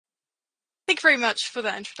you very much for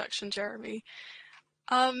that introduction, Jeremy.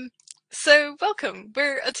 So welcome.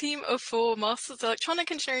 We're a team of 4 Masters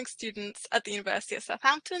Electronic Engineering students at the University of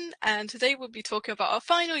Southampton, and today we'll be talking about our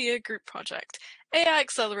final year group project, AI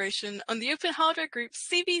Acceleration on the Open Hardware Group's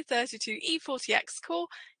CV32E40X core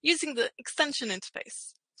using the extension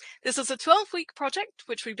interface. This was a 12-week project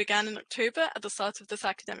which we began in October at the start of this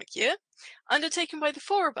academic year, undertaken by the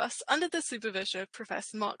 4 of us under the supervision of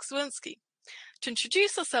Professor Mark Swinsky. To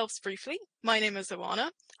introduce ourselves briefly, my name is Oana.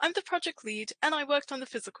 I'm the project lead and I worked on the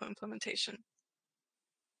physical implementation.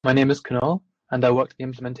 My name is Kunal and I worked on the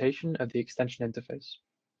implementation of the extension interface.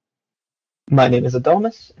 My name is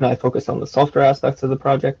Adomas and I focus on the software aspects of the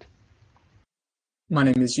project. My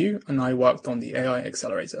name is Yu and I worked on the AI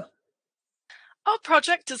Accelerator. Our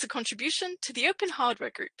project is a contribution to the Open Hardware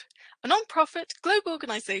Group, a non-profit global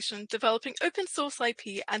organization developing open source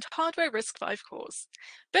IP and hardware RISC-V cores.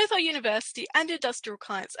 Both our university and industrial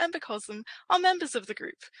clients EmberCosm are members of the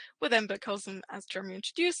group, with EmberCosm, as Jeremy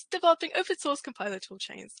introduced, developing open source compiler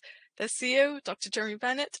toolchains. Their CEO, Dr. Jeremy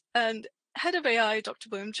Bennett, and Head of AI, Dr.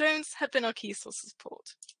 William Jones, have been our key source of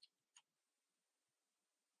support.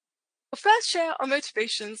 We'll first share our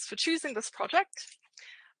motivations for choosing this project,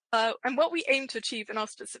 and what we aim to achieve in our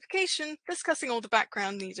specification, discussing all the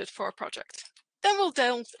background needed for our project. Then we'll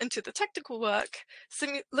delve into the technical work,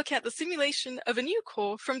 looking at the simulation of a new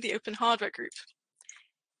core from the Open Hardware Group,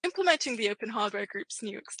 implementing the Open Hardware Group's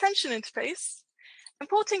new extension interface,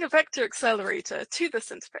 importing a vector accelerator to this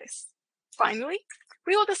interface. Finally,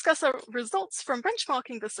 we will discuss our results from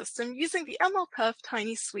benchmarking the system using the MEng-Electronic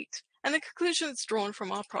Tiny suite and the conclusions drawn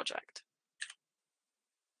from our project.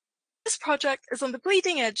 This project is on the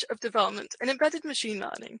bleeding edge of development in embedded machine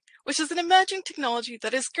learning, which is an emerging technology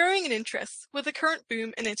that is growing in interest with the current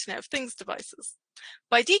boom in Internet of Things devices.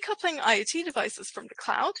 By decoupling IoT devices from the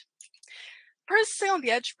cloud, processing on the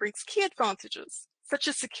edge brings key advantages, such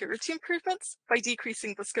as security improvements by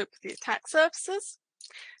decreasing the scope of the attack surfaces,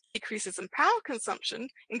 decreases in power consumption,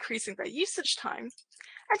 increasing their usage time,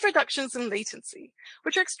 and reductions in latency,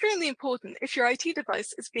 which are extremely important if your IT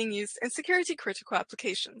device is being used in security-critical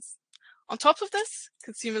applications. On top of this,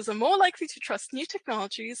 consumers are more likely to trust new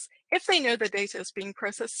technologies if they know their data is being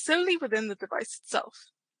processed solely within the device itself.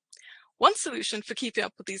 One solution for keeping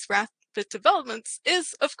up with these rapid developments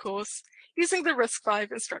is, of course, using the RISC-V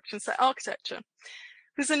instruction set architecture,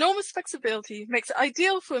 whose enormous flexibility makes it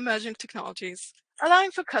ideal for emerging technologies,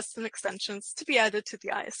 allowing for custom extensions to be added to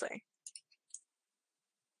the ISA.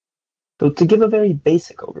 So to give a very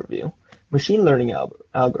basic overview, machine learning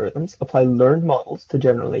algorithms apply learned models to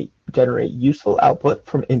generate useful output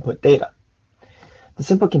from input data.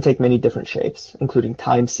 This input can take many different shapes, including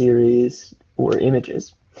time series or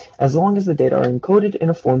images, as long as the data are encoded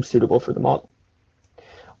in a form suitable for the model.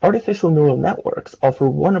 Artificial neural networks offer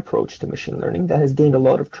one approach to machine learning that has gained a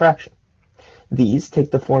lot of traction. These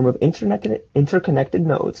take the form of interconnected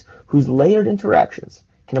nodes whose layered interactions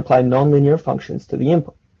can apply nonlinear functions to the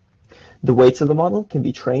input. The weights of the model can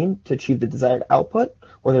be trained to achieve the desired output,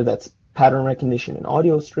 whether that's pattern recognition in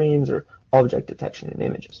audio streams or object detection in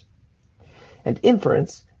images. And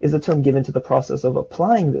inference is a term given to the process of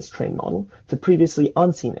applying this trained model to previously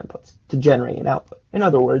unseen inputs to generate an output. In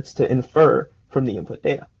other words, to infer from the input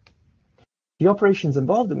data. The operations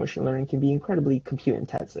involved in machine learning can be incredibly compute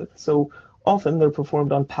intensive, so often they're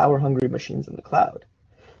performed on power-hungry machines in the cloud.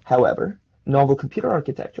 However, novel computer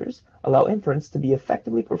architectures allow inference to be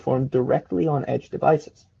effectively performed directly on edge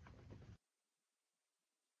devices.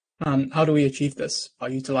 How do we achieve this? By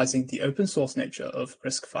utilizing the open source nature of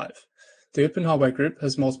RISC-V. The Open Hardware Group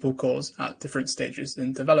has multiple cores at different stages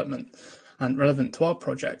in development, and relevant to our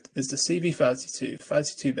project is the CV32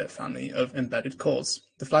 32-bit family of embedded cores.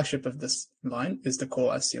 The flagship of this line is the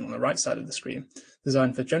core as seen on the right side of the screen,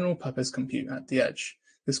 designed for general purpose compute at the edge.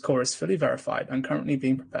 This core is fully verified and currently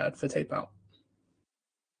being prepared for tape-out.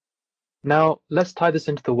 Now, let's tie this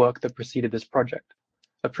into the work that preceded this project.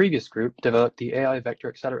 A previous group developed the AI Vector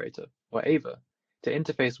Accelerator, or AVA, to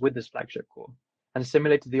interface with this flagship core, and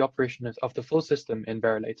simulated the operation of the full system in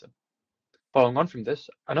Verilator. Following on from this,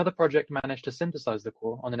 another project managed to synthesize the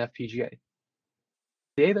core on an FPGA.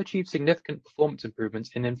 The AVA achieved significant performance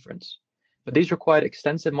improvements in inference, but these required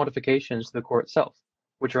extensive modifications to the core itself,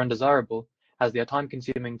 which are undesirable as they are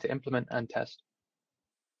time-consuming to implement and test.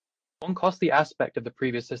 One costly aspect of the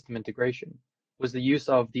previous system integration was the use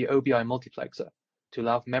of the OBI multiplexer to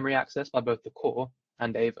allow for memory access by both the core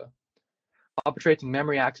and AVA. Arbitrating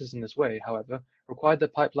memory access in this way, however, required the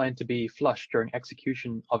pipeline to be flush during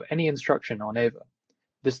execution of any instruction on AVA.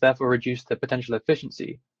 This therefore reduced the potential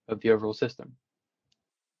efficiency of the overall system.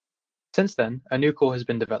 Since then, a new core has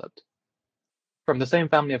been developed. From the same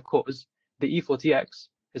family of cores, The E40X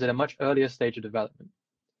is at a much earlier stage of development.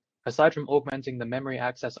 Aside from augmenting the memory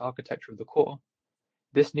access architecture of the core,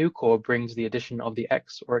 this new core brings the addition of the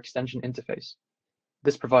X or extension interface.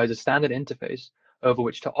 This provides a standard interface over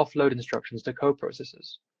which to offload instructions to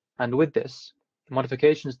coprocessors, and with this,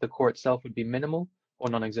 modifications to the core itself would be minimal or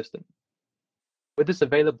non-existent. With this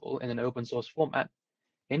available in an open source format,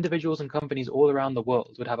 individuals and companies all around the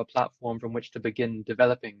world would have a platform from which to begin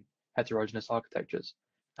developing heterogeneous architectures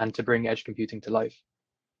and to bring edge computing to life.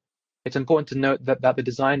 It's important to note that the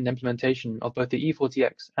design and implementation of both the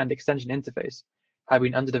E40X and extension interface have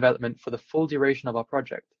been under development for the full duration of our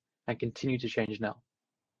project and continue to change now.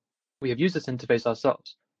 We have used this interface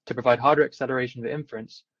ourselves to provide hardware acceleration of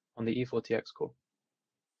inference on the E40X core.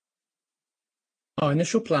 Our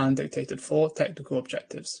initial plan dictated 4 technical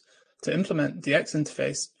objectives: to implement the X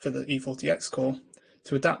interface for the E40X core,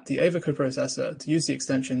 to adapt the AVA coprocessor to use the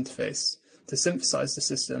extension interface, to synthesize the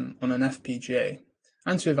system on an FPGA,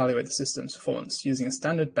 and to evaluate the system's performance using a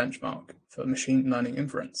standard benchmark for machine learning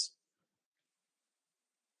inference.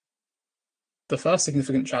 The first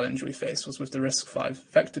significant challenge we faced was with the RISC-V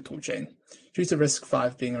Vector toolchain. Due to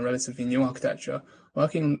RISC-V being a relatively new architecture,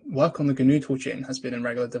 work on the GNU toolchain has been in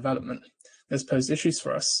regular development. This posed issues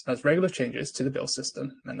for us, as regular changes to the build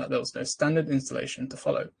system meant that there was no standard installation to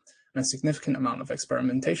follow, and a significant amount of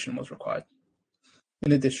experimentation was required.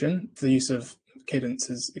 In addition to the use of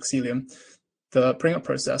Cadence's Xcelium, the bring-up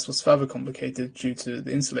process was further complicated due to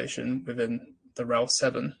the installation within the RHEL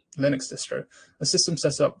 7 Linux distro, a system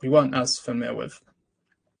setup we weren't as familiar with.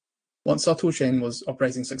 Once our toolchain was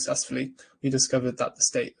operating successfully, we discovered that the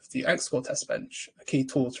state of the X-Core test bench, a key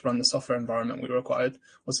tool to run the software environment we required,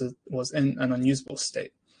 was in an unusable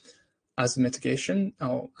state. As a mitigation,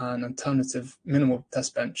 an alternative minimal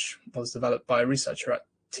test bench was developed by a researcher at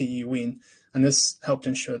TU Wien, and this helped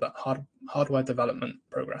ensure that hardware development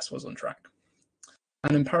progress was on track.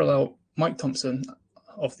 And in parallel, Mike Thompson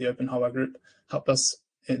of the Open Hardware Group helped us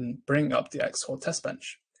in bringing up the X-Core test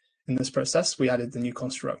bench. In this process, we added the new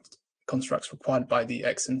constructs required by the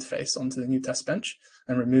X interface onto the new test bench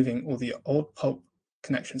and removing all the old pulp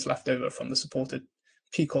connections left over from the supported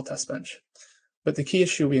P-Core test bench. But the key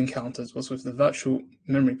issue we encountered was with the virtual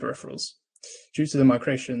memory peripherals. Due to the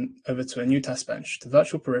migration over to a new test bench, the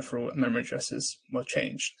virtual peripheral memory addresses were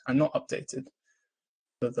changed and not updated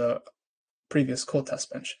for the previous core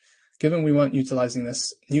test bench. Given we weren't utilizing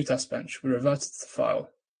this new test bench, we reverted to the file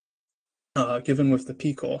given with the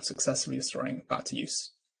P-Core successfully restoring back to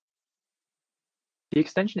use. The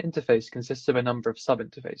extension interface consists of a number of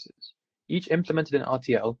sub-interfaces, each implemented in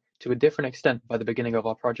RTL to a different extent by the beginning of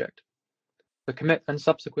our project. The commit and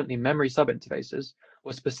subsequently memory sub-interfaces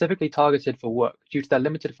were specifically targeted for work due to their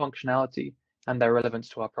limited functionality and their relevance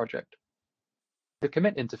to our project. The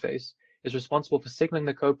commit interface is responsible for signaling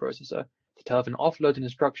the coprocessor to tell if an offloaded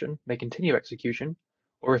instruction may continue execution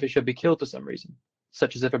or if it should be killed for some reason,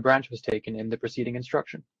 such as if a branch was taken in the preceding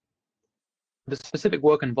instruction. The specific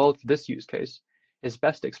work involved for this use case is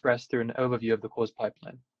best expressed through an overview of the core's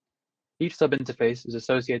pipeline. Each sub-interface is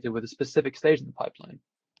associated with a specific stage in the pipeline,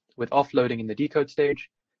 with offloading in the decode stage,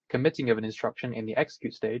 committing of an instruction in the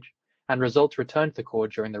execute stage, and results returned to the core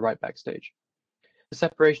during the write-back stage. The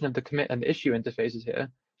separation of the commit and the issue interfaces here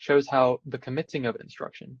shows how the committing of an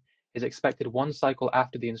instruction is expected one cycle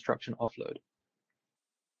after the instruction offload.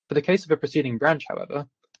 For the case of a preceding branch, however,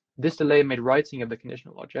 this delay made writing of the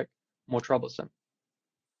conditional logic more troublesome.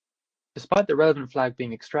 Despite the relevant flag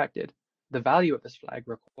being extracted, the value of this flag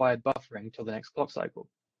required buffering till the next clock cycle.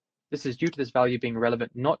 This is due to this value being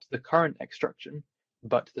relevant not to the current instruction,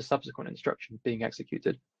 but to the subsequent instruction being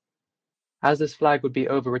executed. As this flag would be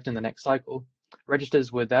overwritten in the next cycle,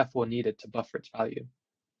 registers were therefore needed to buffer its value.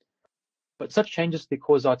 But such changes to the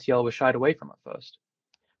core's RTL were shied away from at first.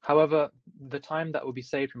 However, the time that would be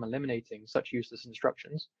saved from eliminating such useless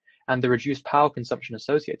instructions and the reduced power consumption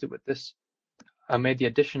associated with this made the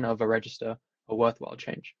addition of a register a worthwhile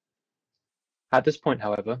change. At this point,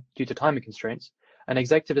 however, due to timing constraints, an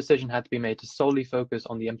executive decision had to be made to solely focus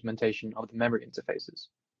on the implementation of the memory interfaces.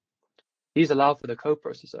 These allow for the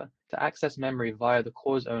coprocessor to access memory via the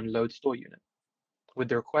core's own load store unit, with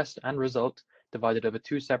the request and result divided over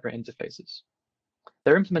 2 separate interfaces.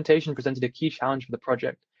 Their implementation presented a key challenge for the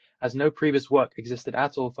project, as no previous work existed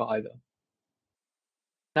at all for either.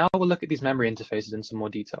 Now we'll look at these memory interfaces in some more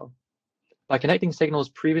detail. By connecting signals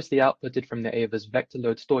previously outputted from the AVA's vector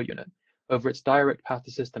load store unit over its direct path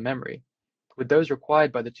to system memory, with those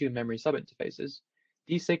required by the 2 memory subinterfaces,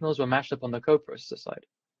 these signals were matched up on the coprocessor side.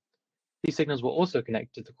 These signals were also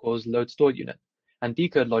connected to the core's load store unit, and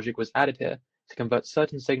decode logic was added here to convert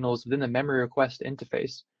certain signals within the memory request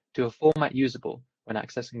interface to a format usable when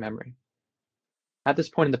accessing memory. At this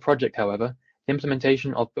point in the project, however, the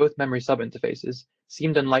implementation of both memory subinterfaces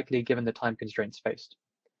seemed unlikely given the time constraints faced.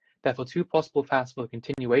 Therefore, two possible paths for the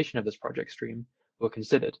continuation of this project stream were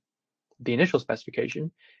considered. The initial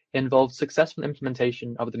specification involved successful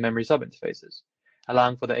implementation of the memory subinterfaces,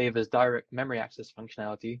 allowing for the AVA's direct memory access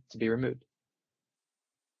functionality to be removed.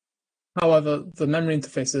 However, the memory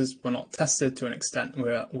interfaces were not tested to an extent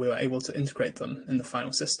where we were able to integrate them in the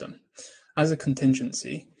final system. As a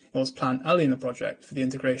contingency, it was planned early in the project for the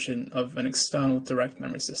integration of an external direct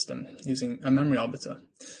memory system using a memory arbiter.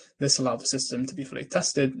 This allowed the system to be fully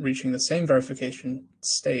tested, reaching the same verification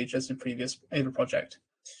stage as the previous AVA project.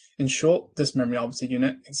 In short, this memory arbiter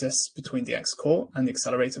unit exists between the X core and the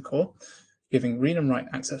accelerator core, giving read and write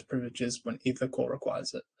access privileges when either core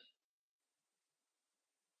requires it.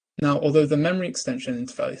 Now, although the memory extension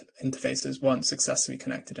interfaces weren't successfully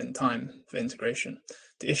connected in time for integration,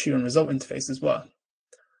 the issue and result interfaces were.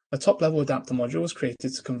 A top-level adapter module was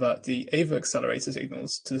created to convert the AVA accelerator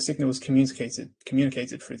signals to the signals communicated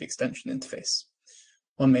through the extension interface.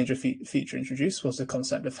 One major feature introduced was the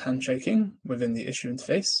concept of handshaking within the issue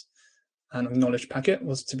interface. An acknowledged packet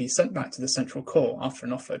was to be sent back to the central core after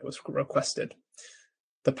an offload was requested.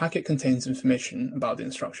 The packet contains information about the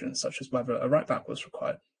instruction, such as whether a write-back was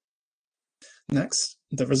required. Next,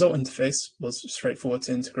 the result interface was straightforward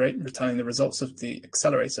to integrate, returning the results of the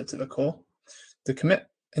accelerator to the core. The commit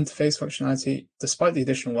interface functionality, despite the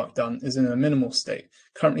additional work done, is in a minimal state,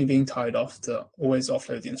 currently being tied off to always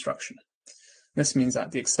offload the instruction. This means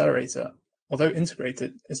that the accelerator, although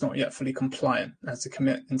integrated, is not yet fully compliant, as the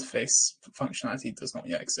commit interface functionality does not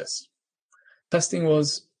yet exist. Testing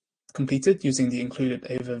was completed using the included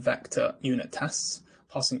AVA Vector unit tests,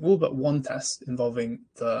 passing all but one test involving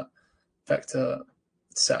the vector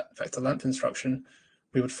length instruction.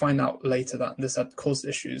 We would find out later that this had caused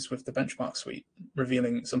issues with the benchmark suite,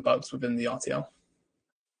 revealing some bugs within the RTL.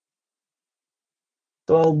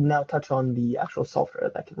 So I'll now touch on the actual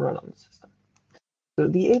software that can run on the system. So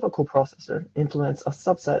the AVA coprocessor implements a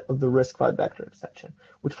subset of the RISC-V Vector extension,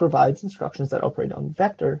 which provides instructions that operate on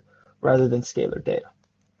vector rather than scalar data.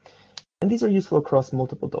 And these are useful across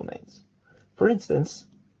multiple domains. For instance,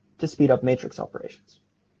 to speed up matrix operations.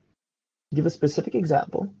 To give a specific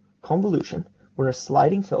example, convolution, where a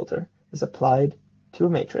sliding filter is applied to a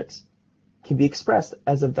matrix, can be expressed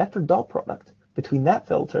as a vector dot product between that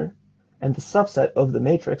filter and the subset of the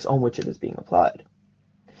matrix on which it is being applied.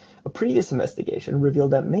 A previous investigation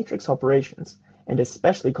revealed that matrix operations, and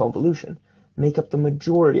especially convolution, make up the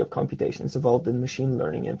majority of computations involved in machine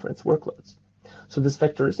learning inference workloads. So this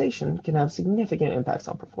vectorization can have significant impacts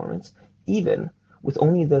on performance, even with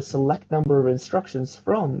only the select number of instructions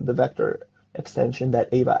from the vector extension that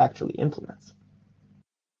AVA actually implements.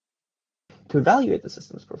 To evaluate the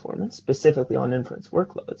system's performance, specifically on inference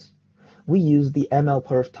workloads, we use the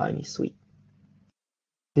MLPerf Tiny suite.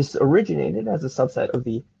 This originated as a subset of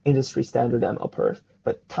the industry standard MLPerf,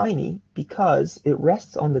 but tiny because it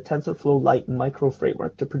rests on the TensorFlow Lite micro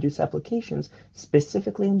framework to produce applications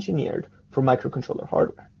specifically engineered for microcontroller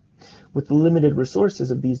hardware, with the limited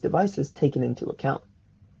resources of these devices taken into account.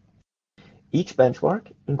 Each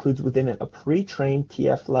benchmark includes within it a pre-trained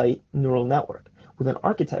TF-Lite neural network with an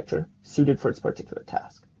architecture suited for its particular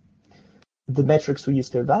task. The metrics we use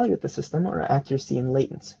to evaluate the system are accuracy and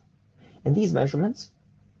latency, and these measurements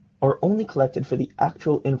are only collected for the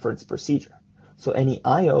actual inference procedure. So any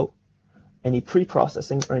I/O, any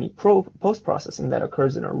pre-processing, or any post-processing that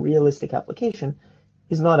occurs in a realistic application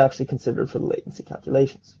is not actually considered for the latency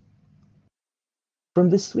calculations.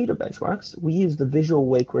 From this suite of benchmarks, we use the visual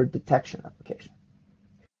wake word detection application.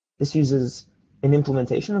 This uses an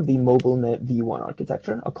implementation of the MobileNet V1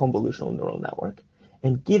 architecture, a convolutional neural network,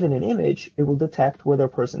 and given an image, it will detect whether a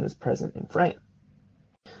person is present in frame.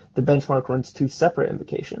 The benchmark runs two separate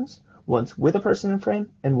invocations, once with a person in frame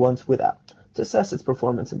and once without, to assess its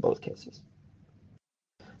performance in both cases.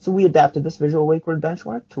 So we adapted this visual wake word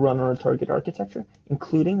benchmark to run on a target architecture,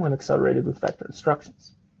 including when accelerated with vector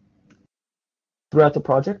instructions. Throughout the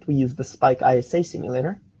project, we used the Spike ISA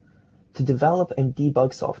simulator to develop and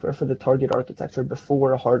debug software for the target architecture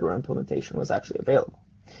before a hardware implementation was actually available.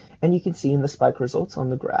 And you can see in the Spike results on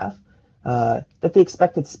the graph that the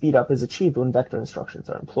expected speedup is achieved when vector instructions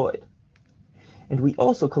are employed. And we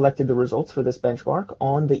also collected the results for this benchmark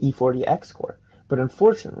on the E40X core, but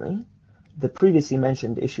unfortunately, the previously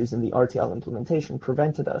mentioned issues in the RTL implementation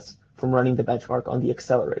prevented us from running the benchmark on the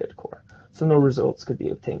accelerated core, so no results could be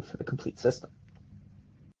obtained for the complete system.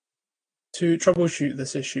 To troubleshoot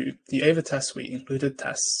this issue, the AVA test suite included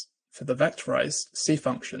tests for the vectorized C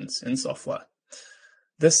functions in software.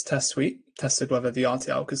 This test suite tested whether the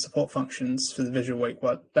RTL could support functions for the visual wake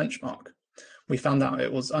word benchmark. we found out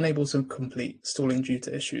it was unable to complete, stalling due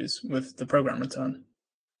to issues with the program return.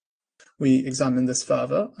 We examined this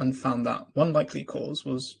further and found that one likely cause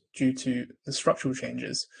was due to the structural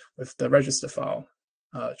changes with the register file,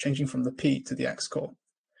 changing from the P to the X core.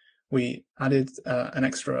 We added an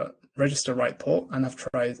extra register write port and have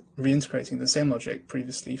tried reintegrating the same logic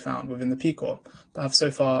previously found within the P core, but have so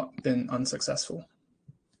far been unsuccessful.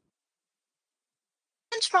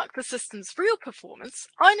 To benchmark the system's real performance,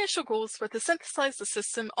 our initial goals were to synthesize the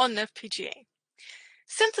system on an FPGA.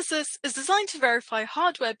 Synthesis is designed to verify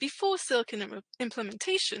hardware before silicon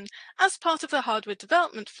implementation as part of the hardware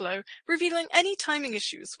development flow, revealing any timing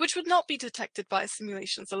issues which would not be detected by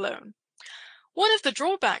simulations alone. One of the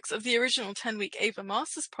drawbacks of the original 10-week AVA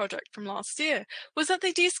Masters project from last year was that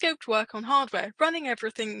they de-scoped work on hardware, running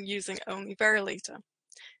everything using only Verilator.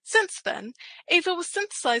 Since then, AVA was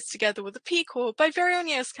synthesized together with a P-core by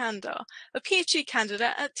Veronika Skandar, a PhD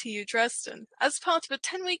candidate at TU Dresden, as part of a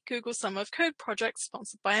 10-week Google Summer of Code project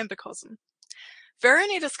sponsored by Embecosm.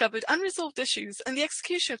 Veronika discovered unresolved issues in the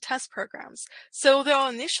execution of test programs, so although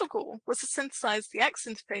our initial goal was to synthesize the X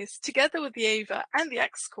interface together with the AVA and the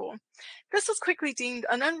X core, this was quickly deemed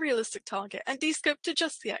an unrealistic target and de-scoped to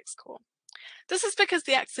just the X core. This is because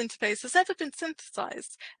the X interface has never been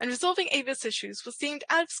synthesized, and resolving AVA's issues was deemed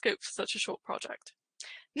out of scope for such a short project.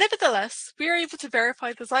 Nevertheless, we are able to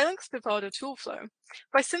verify the Xilinx Vivado toolflow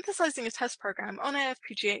by synthesizing a test program on our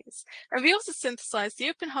FPGAs, and we also synthesized the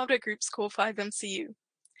Open Hardware Group's Core 5 MCU.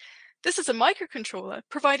 This is a microcontroller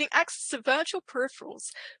providing access to virtual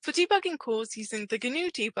peripherals for debugging cores using the GNU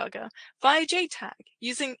debugger via JTAG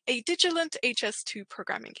using a Digilent HS2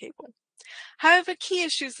 programming cable. However, key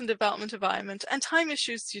issues in the development environment and time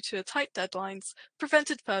issues due to tight deadlines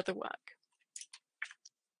prevented further work.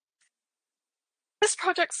 This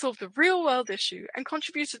project solved a real-world issue and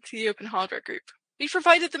contributed to the Open Hardware Group. We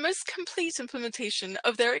provided the most complete implementation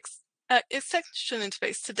of their extension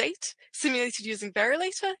interface to date, simulated using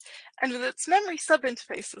Verilator, and with its memory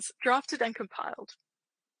sub-interfaces drafted and compiled.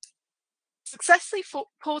 Successfully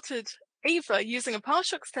ported AVA using a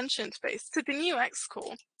partial extension interface to the new X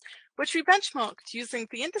core, which we benchmarked using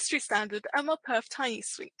the industry standard MLPerf Tiny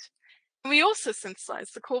suite. And we also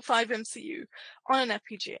synthesized the Core 5 MCU on an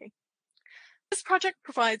FPGA. This project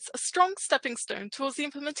provides a strong stepping stone towards the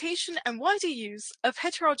implementation and wider use of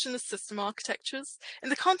heterogeneous system architectures in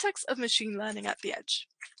the context of machine learning at the edge.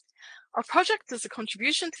 Our project is a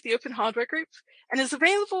contribution to the Open Hardware Group and is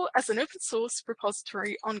available as an open source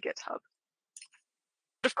repository on GitHub.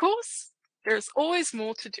 But of course, there is always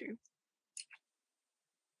more to do.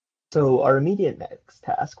 So our immediate next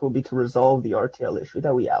task will be to resolve the RTL issue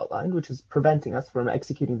that we outlined, which is preventing us from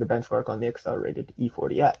executing the benchmark on the accelerated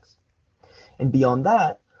E40X. And beyond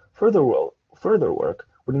that, further work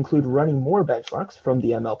would include running more benchmarks from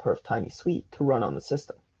the MLPerf Tiny suite to run on the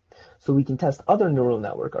system, so we can test other neural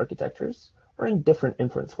network architectures running different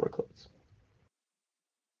inference workloads.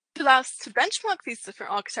 To allow us to benchmark these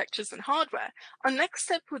different architectures and hardware, our next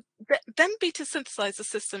step would then be to synthesize the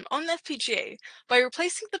system on an FPGA by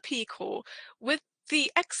replacing the P core with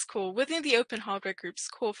the X core within the Open Hardware Group's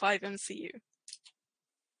Core 5 MCU.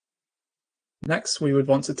 Next, we would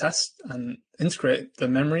want to test and integrate the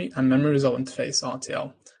memory and memory result interface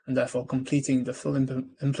RTL, and therefore completing the full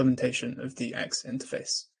implementation of the X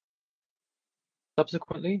interface.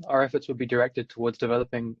 Subsequently, our efforts would be directed towards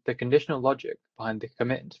developing the conditional logic behind the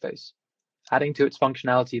commit interface, adding to its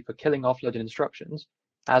functionality for killing offloaded instructions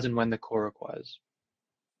as and when the core requires.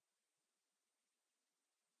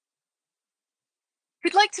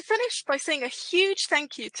 We'd like to finish by saying a huge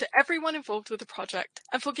thank you to everyone involved with the project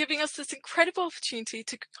and for giving us this incredible opportunity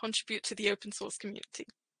to contribute to the open source community.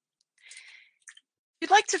 If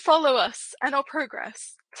you'd like to follow us and our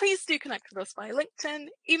progress, please do connect with us via LinkedIn,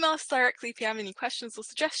 email us directly if you have any questions or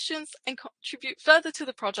suggestions, and contribute further to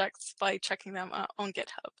the projects by checking them out on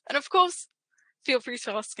GitHub. And of course, feel free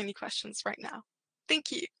to ask any questions right now.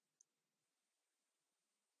 Thank you.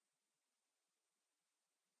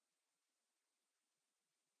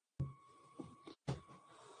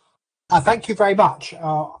 Thank you very much,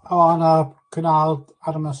 Oana, Kunal,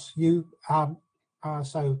 Adomas.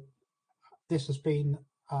 So this has been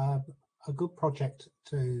a good project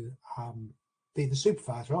to be the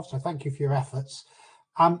supervisor of, so thank you for your efforts.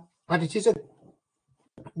 But it is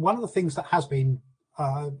one of the things that has been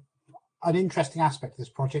an interesting aspect of this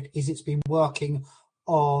project is it's been working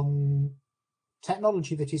on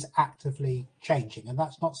technology that is actively changing, and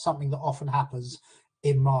that's not something that often happens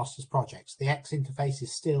in masters projects. The X interface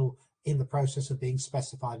is still in the process of being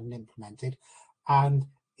specified and implemented, and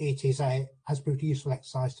it is has proved a useful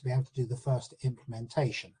exercise to be able to do the first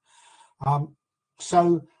implementation.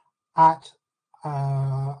 So at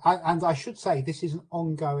and I should say this is an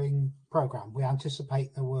ongoing program. We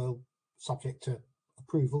anticipate there will, subject to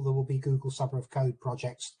approval, there will be Google Summer of Code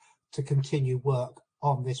projects to continue work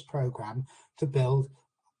on this program to build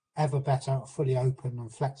ever better, fully open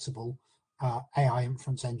and flexible AI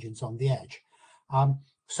inference engines on the edge.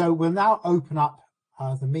 So we'll now open up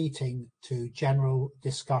the meeting to general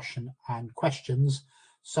discussion and questions.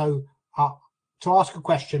 So to ask a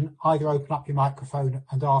question, either open up your microphone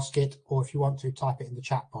and ask it, or if you want to, type it in the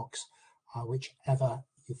chat box, whichever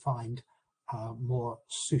you find more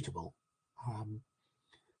suitable.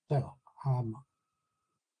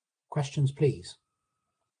 Questions, please.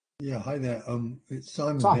 Yeah, hi there. It's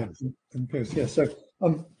Simon here from Perth. Yeah, so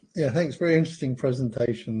yeah, thanks. Very interesting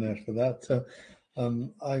presentation there for that.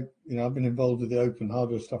 I've been involved with the open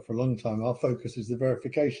hardware stuff for a long time. Our focus is the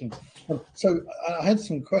verification. So I had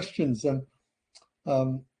some questions.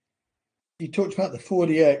 You talked about the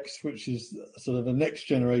 40X, which is sort of a next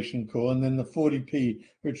generation core, and then the 40P,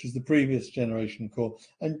 which is the previous generation core.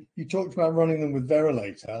 And you talked about running them with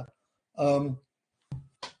Verilator.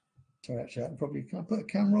 Sorry, actually, can I put a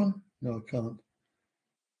camera on? No, I can't.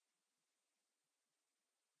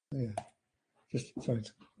 Yeah, sorry, it's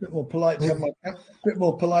a bit more polite to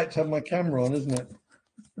have my camera on, isn't it?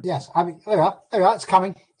 Yes, I mean, there we are. It's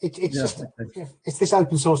coming. It's this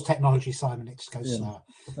open source technology, Simon. It just goes slower.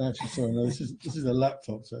 Actually, sorry, no, this is a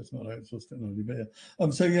laptop, so it's not open source technology. But yeah,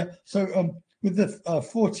 with the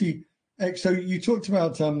 40X, so you talked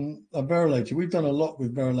about a Verilator. We've done a lot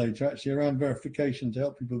with Verilator actually around verification to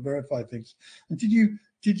help people verify things. And did you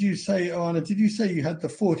say, Oana, did you say you had the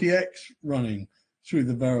 40X running through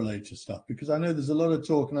the Verilator stuff? Because I know there's a lot of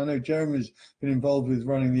talk, and I know Jeremy's been involved with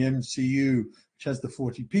running the MCU, which has the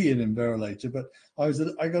 40P in Verilator, but I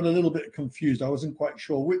got a little bit confused. I wasn't quite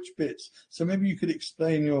sure which bits. So maybe you could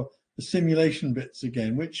explain the simulation bits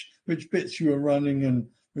again, which bits you were running and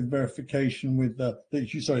with verification with that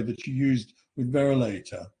you used with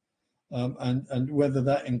Verilator, and whether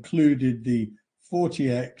that included the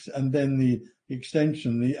 40X and then the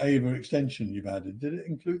extension, the AVA extension you've added. Did it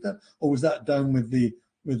include that, or was that done with the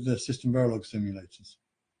system Verilog simulators?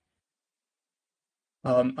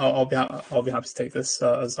 I'll be happy to take this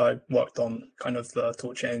as I worked on kind of the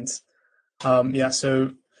tool chains.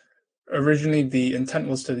 So originally the intent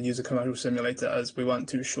was to use a commercial simulator, as we weren't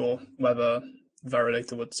too sure whether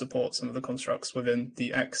Verilator would support some of the constructs within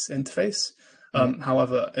the X interface.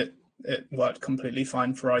 However, it worked completely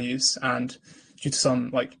fine for our use, and due to some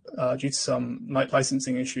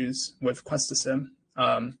licensing issues with QuestaSim,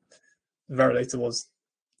 Verilator was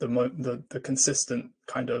the consistent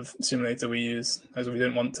kind of simulator we use, as we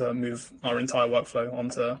didn't want to move our entire workflow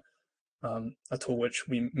onto a tool which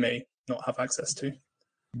we may not have access to.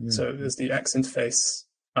 So there's the X interface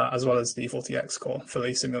as well as the 40X core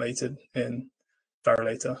fully simulated in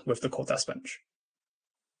Verilator with the core test bench.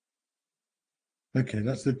 Okay,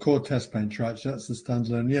 that's the core test bench, right? So that's the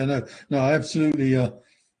standalone. Yeah, no, absolutely. It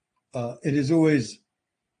is always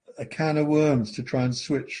a can of worms to try and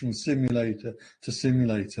switch from simulator to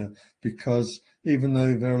simulator, because even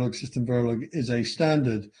though System Verilog is a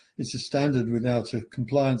standard, it's a standard without a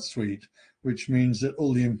compliance suite, which means that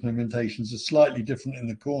all the implementations are slightly different in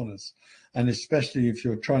the corners. And especially if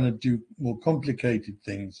you're trying to do more complicated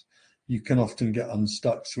things, you can often get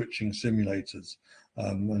unstuck switching simulators.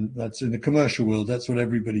 And that's in the commercial world, that's what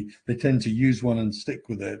they tend to use one and stick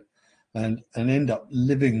with it and end up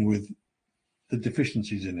living with the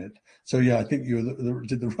deficiencies in it. So yeah, I think you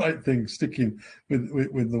did the right thing, sticking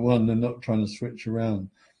with the one and not trying to switch around.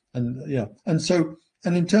 And yeah, and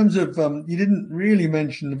in terms of, you didn't really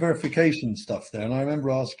mention the verification stuff there. And I remember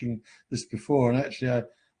asking this before, and actually I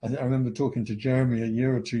remember talking to Jeremy a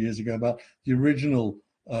year or 2 years ago about the original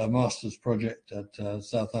master's project at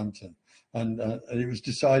Southampton. And it was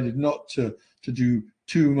decided not to do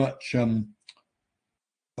too much sort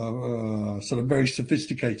of very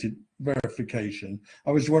sophisticated verification.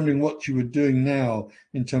 I was wondering what you were doing now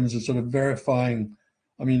in terms of sort of verifying,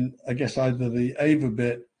 I mean, I guess either the AVA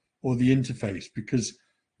bit or the interface, because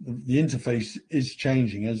the interface is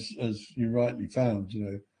changing, as you rightly found,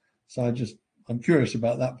 So I'm curious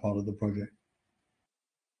about that part of the project.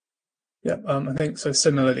 Yeah, I think so.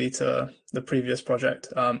 Similarly to the previous project,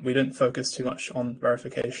 we didn't focus too much on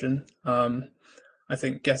verification. I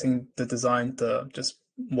think getting the design to just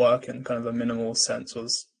work in kind of a minimal sense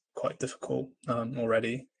was quite difficult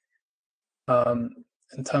already.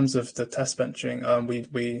 In terms of the test benching,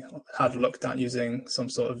 we had looked at using some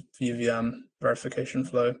sort of UVM verification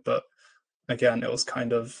flow, but again, it was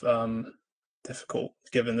kind of difficult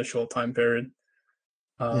given the short time period.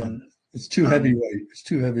 It's too heavyweight. It's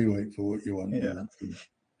too heavyweight for what you want. Yeah.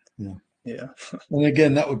 Yeah. Yeah. And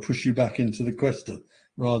again, that would push you back into the Questa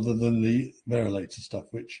rather than the Verilator stuff,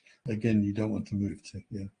 which again you don't want to move to.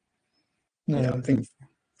 Yeah. No, yeah, I think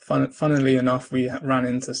funnily enough, we ran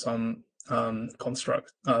into some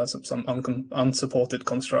construct, some unsupported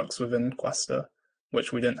constructs within Questa,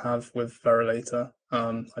 which we didn't have with Verilator.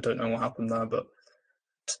 I don't know what happened there, but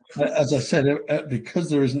as I said, because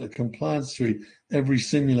there isn't a compliance suite, every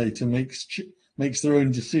simulator makes their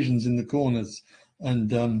own decisions in the corners, and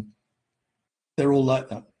they're all like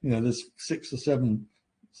that. You know, there's 6 or 7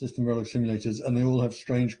 system Verilog simulators, and they all have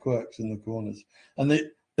strange quirks in the corners, and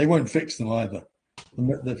they won't fix them either.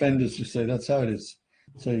 The vendors just say that's how it is.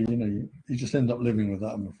 So you know, you just end up living with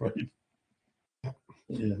that, I'm afraid.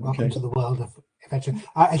 Yeah. Welcome to the world of invention.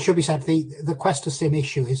 It should be said the Questa Sim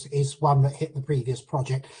issue is one that hit the previous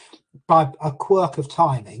project by a quirk of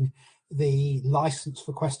timing. The license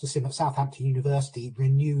for Questa Sim at Southampton University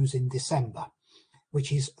renews in December,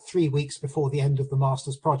 which is 3 weeks before the end of the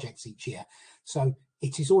master's projects each year. So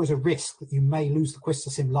it is always a risk that you may lose the Questa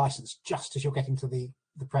Sim license just as you're getting to the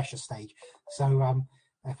pressure stage. So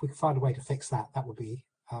if we could find a way to fix that, that would be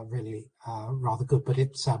really rather good. But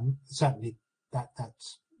it's certainly that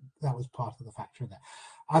was part of the factor in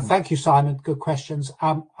there. Thank you, Simon. Good questions.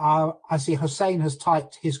 I see Hussein has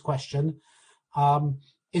typed his question.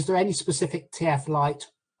 Is there any specific TF Lite,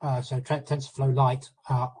 so TensorFlow Lite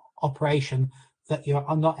operation that you're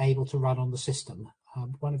not able to run on the system?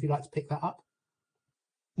 One of you like to pick that up?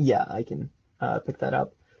 Yeah, I can pick that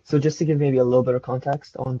up. So just to give maybe a little bit of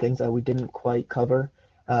context on things that we didn't quite cover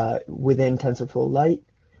within TensorFlow Lite,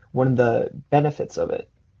 one of the benefits of it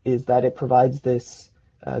is that it provides this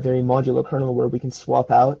very modular kernel where we can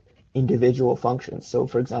swap out individual functions. So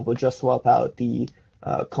for example, just swap out the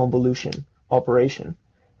convolution operation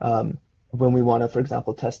when we want to, for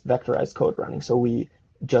example, test vectorized code running. So we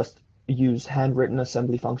just use handwritten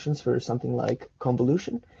assembly functions for something like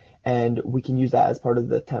convolution, and we can use that as part of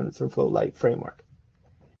the TensorFlow Lite framework.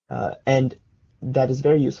 And that is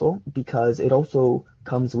very useful because it also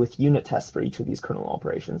comes with unit tests for each of these kernel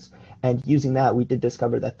operations. And using that, we did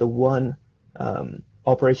discover that the one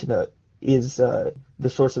operation that is the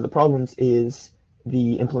source of the problems is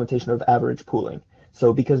the implementation of average pooling.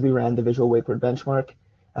 So because we ran the visual wakeword benchmark,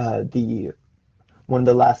 one of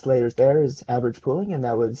the last layers there is average pooling, and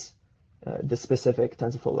that was the specific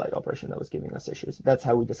TensorFlow Lite operation that was giving us issues. That's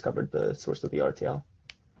how we discovered the source of the RTL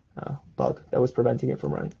bug that was preventing it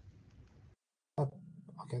from running.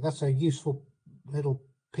 Okay, that's a useful little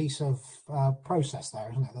piece of process there,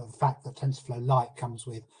 isn't it? The fact that TensorFlow Lite comes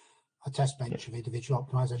with a test bench of individual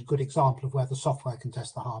optimizers, a good example of where the software can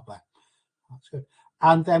test the hardware. That's good.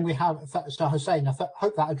 And then we have, so Hussein, I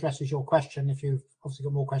hope that addresses your question. If you've obviously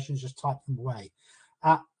got more questions, just type them away.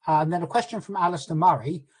 And then a question from Alistair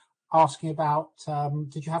Murray asking about,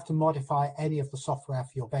 did you have to modify any of the software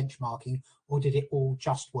for your benchmarking, or did it all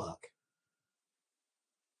just work?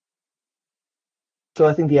 So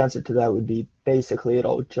I think the answer to that would be basically it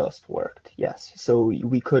all just worked, yes. So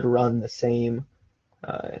we could run the same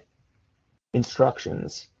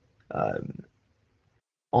instructions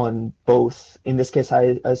on both. In this case,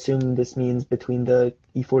 I assume this means between the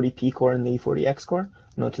E40P core and the E40X core.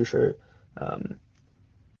 I'm not too sure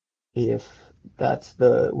if that's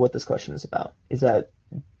what this question is about. Is that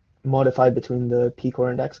modified between the P core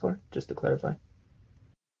and X core, just to clarify?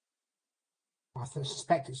 I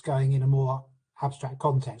suspect it's going in a more abstract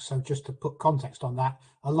context. So just to put context on that,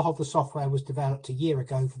 a lot of the software was developed a year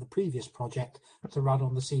ago for the previous project to run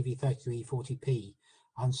on the CV32E40P.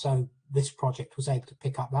 And so this project was able to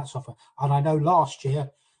pick up that software. And I know last year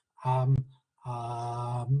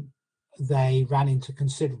they ran into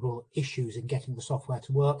considerable issues in getting the software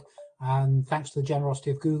to work. And thanks to the generosity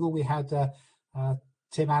of Google, we had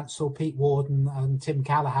Tim Ansell, Pete Warden, and Tim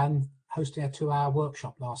Callahan hosting a 2-hour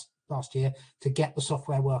workshop last year to get the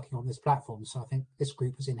software working on this platform. So I think this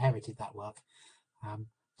group has inherited that work.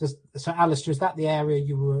 So Alistair, is that the area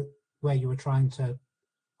where you were trying to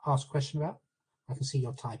ask a question about? I can see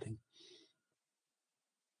you're typing.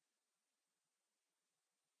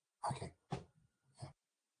 Okay.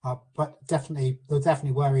 Yeah. But there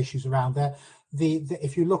definitely were issues around there.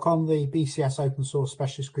 If you look on the BCS Open Source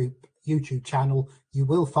Specialist Group YouTube channel, you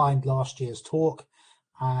will find last year's talk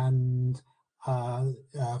and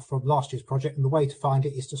from last year's project. And the way to find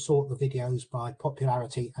it is to sort the videos by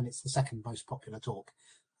popularity, and it's the second most popular talk.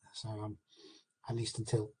 So at least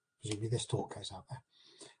until presumably this talk goes out there.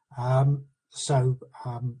 So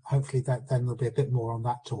hopefully then there'll be a bit more on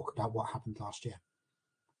that talk about what happened last year.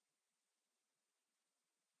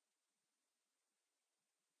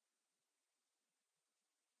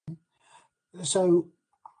 So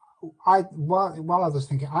while I was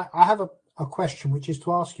thinking, I have a question, which is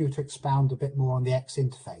to ask you to expound a bit more on the X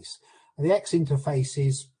interface. And the X interface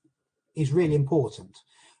is really important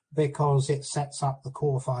because it sets up the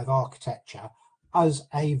Core 5 architecture as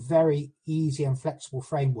a very easy and flexible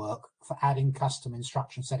framework for adding custom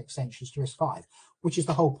instruction set extensions to RISC-V, which is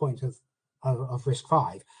the whole point of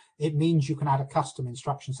RISC-V. It means you can add a custom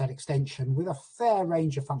instruction set extension with a fair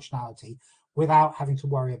range of functionality without having to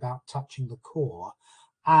worry about touching the core.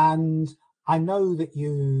 And I know that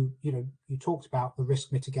you talked about the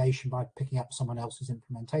risk mitigation by picking up someone else's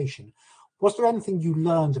implementation. Was there anything you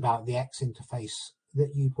learned about the X interface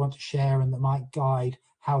that you'd want to share and that might guide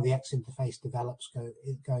how the X interface develops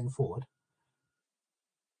going forward?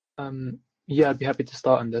 Yeah, I'd be happy to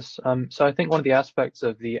start on this. So I think one of the aspects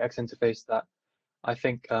of the X interface that I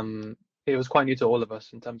think it was quite new to all of us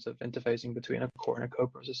in terms of interfacing between a core and a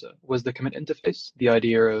coprocessor was the commit interface, the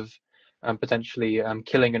idea of potentially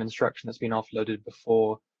killing an instruction that's been offloaded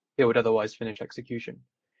before it would otherwise finish execution.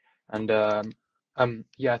 And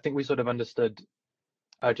yeah, I think we sort of understood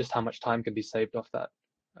just how much time can be saved off that,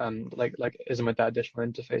 like isn't with that additional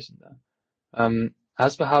interface in there.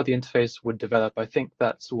 As for how the interface would develop, I think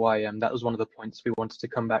that's why that was one of the points we wanted to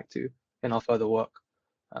come back to in our further work.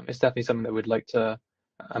 It's definitely something that we'd like to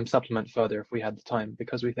supplement further if we had the time,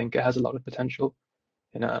 because we think it has a lot of potential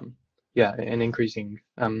in in increasing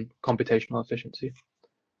computational efficiency.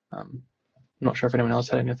 I'm not sure if anyone else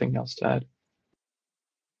had anything else to add.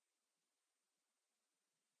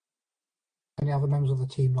 Any other members of the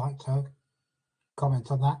team like to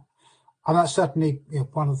comment on that? And that's certainly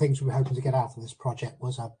one of the things we were hoping to get out of this project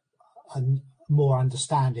was a more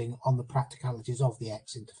understanding on the practicalities of the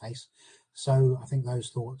X interface. So I think those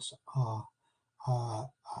thoughts are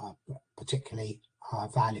particularly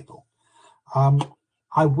valuable.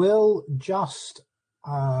 I will just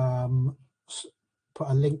put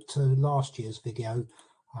a link to last year's video.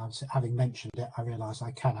 So having mentioned it, I realise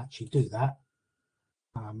I can actually do that.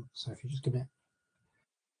 So if you just give it,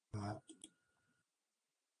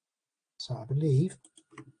 so I believe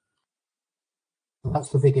that's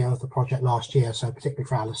the video of the project last year. So particularly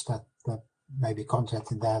for Alistair, there may be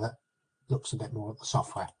content in there that looks a bit more at the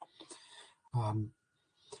software.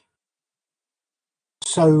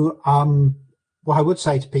 What I would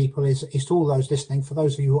say to people is to all those listening, for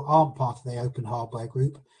those of you who aren't part of the Open Hardware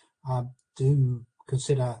Group, do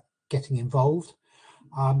consider getting involved.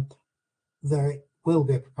 There will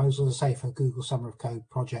be a proposal, as I say, for Google Summer of Code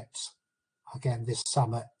projects again this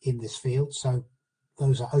summer in this field. So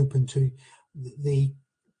those are open to the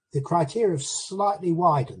criteria have slightly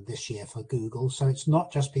widened this year for Google. So it's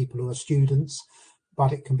not just people who are students,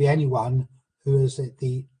 but it can be anyone who is at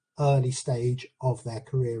the early stage of their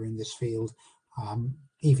career in this field,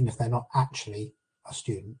 even if they're not actually a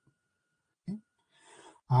student. Okay.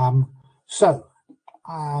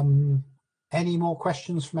 Any more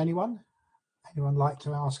questions from anyone? Anyone like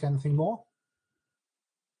to ask anything more?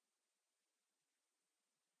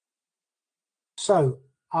 So,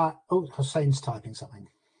 oh, Hussein's typing something.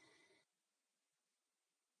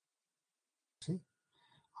 See,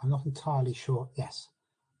 I'm not entirely sure. Yes.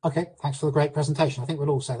 Okay, thanks for the great presentation. I think we'll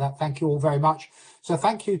all say that. Thank you all very much. So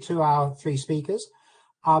thank you to our three speakers.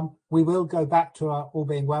 We will go back to all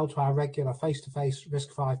being well, to our regular face-to-face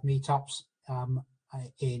RISC-V meetups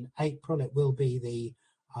in April. It will be the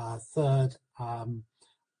third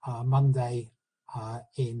Monday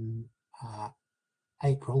in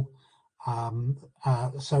April.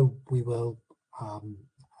 So we will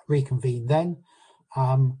reconvene then.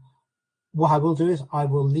 What I will do is I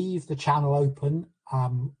will leave the channel open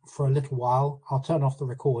for a little while. I'll turn off the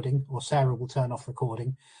recording, or Sarah will turn off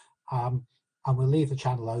recording, and we'll leave the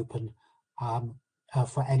channel open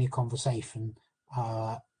for any conversation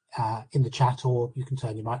in the chat, or you can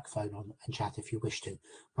turn your microphone on and chat if you wish to.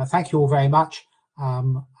 But thank you all very much,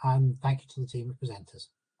 and thank you to the team of presenters.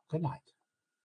 Good night.